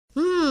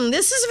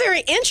This is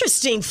very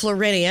interesting,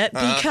 Floridia,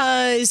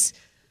 because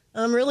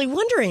I'm really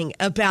wondering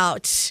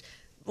about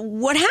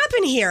what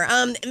happened here.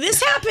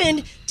 This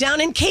happened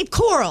down in Cape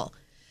Coral,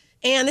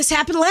 and this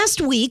happened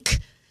last week,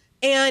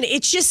 and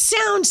it just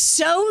sounds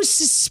so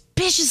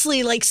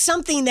suspiciously like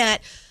something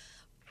that,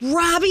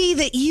 Robbie,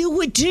 that you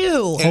would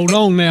do. Hold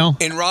on now.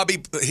 And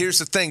Robbie, here's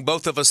the thing.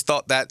 Both of us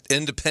thought that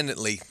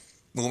independently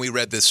when we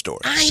read this story.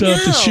 So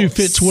if the shoe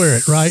fits, wear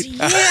it, right?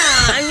 Yeah,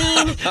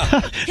 I mean,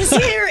 because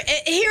here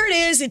it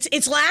is.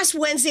 It's last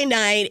Wednesday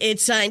night.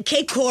 It's in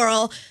Cape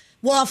Coral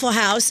Waffle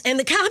House, and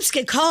the cops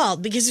get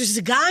called because there's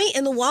a guy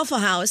in the Waffle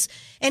House,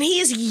 and he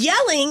is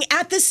yelling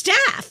at the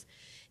staff.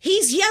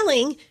 He's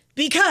yelling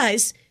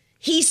because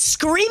he's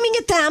screaming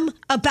at them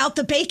about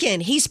the bacon.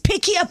 He's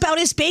picky about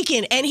his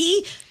bacon, and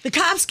the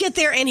cops get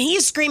there, and he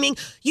is screaming,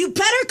 "You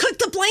better cook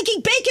the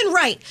blanking bacon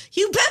right!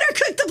 You better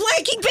cook the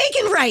blanking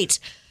bacon right!"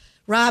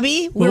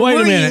 Robbie, where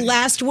were you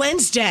last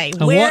Wednesday?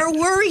 Where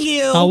were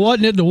you? I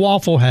wasn't at the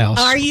Waffle House.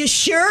 Are you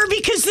sure?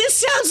 Because this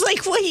sounds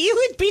like what you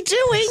would be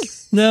doing.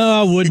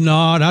 No, I would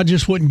not. I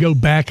just wouldn't go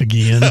back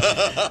again.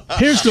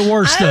 Here's the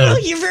worst, I don't know.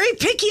 You're very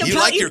picky about your bacon. You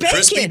like your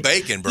crispy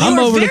bacon, bro.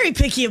 You're very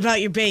picky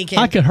about your bacon.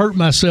 I could hurt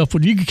myself.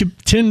 When you could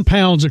get 10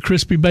 pounds of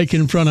crispy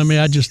bacon in front of me,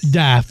 I'd just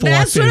die before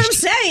I finished.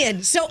 That's what I'm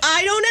saying. So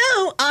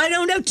I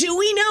don't know. Do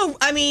we know?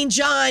 I mean,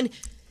 John...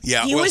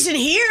 Yeah, he wasn't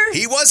here.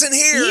 He wasn't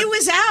here. He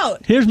was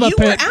out. Here's my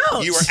pet.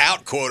 You were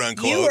out, quote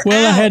unquote.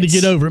 Well, I had to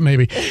get over it.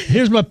 Maybe.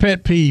 Here's my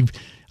pet peeve.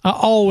 I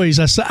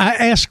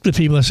ask the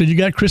people. I said, "You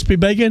got crispy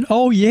bacon?"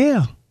 "Oh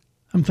yeah."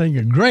 I'm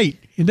thinking, great.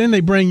 And then they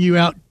bring you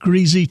out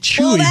greasy,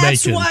 chewy bacon. Well,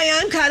 that's why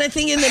I'm kind of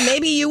thinking that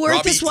maybe you were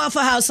at this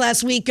Waffle House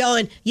last week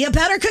going, "You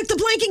better cook the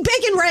blanking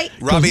bacon right."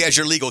 Robbie, as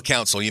your legal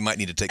counsel, you might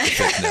need to take the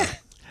fifth now.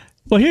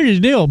 Well, here's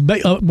the deal.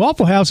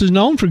 Waffle House is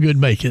known for good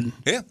bacon.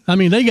 Yeah. I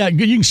mean, they got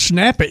good. You can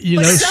snap it,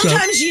 but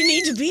sometimes you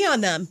need to be on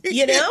them,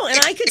 And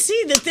I could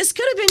see that this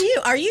could have been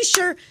you. Are you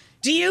sure?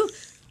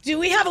 Do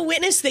we have a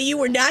witness that you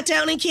were not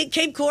down in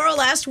Cape Coral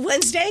last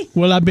Wednesday?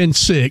 Well, I've been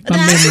sick.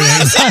 That's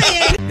what I'm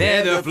saying.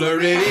 They're the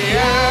Floridians.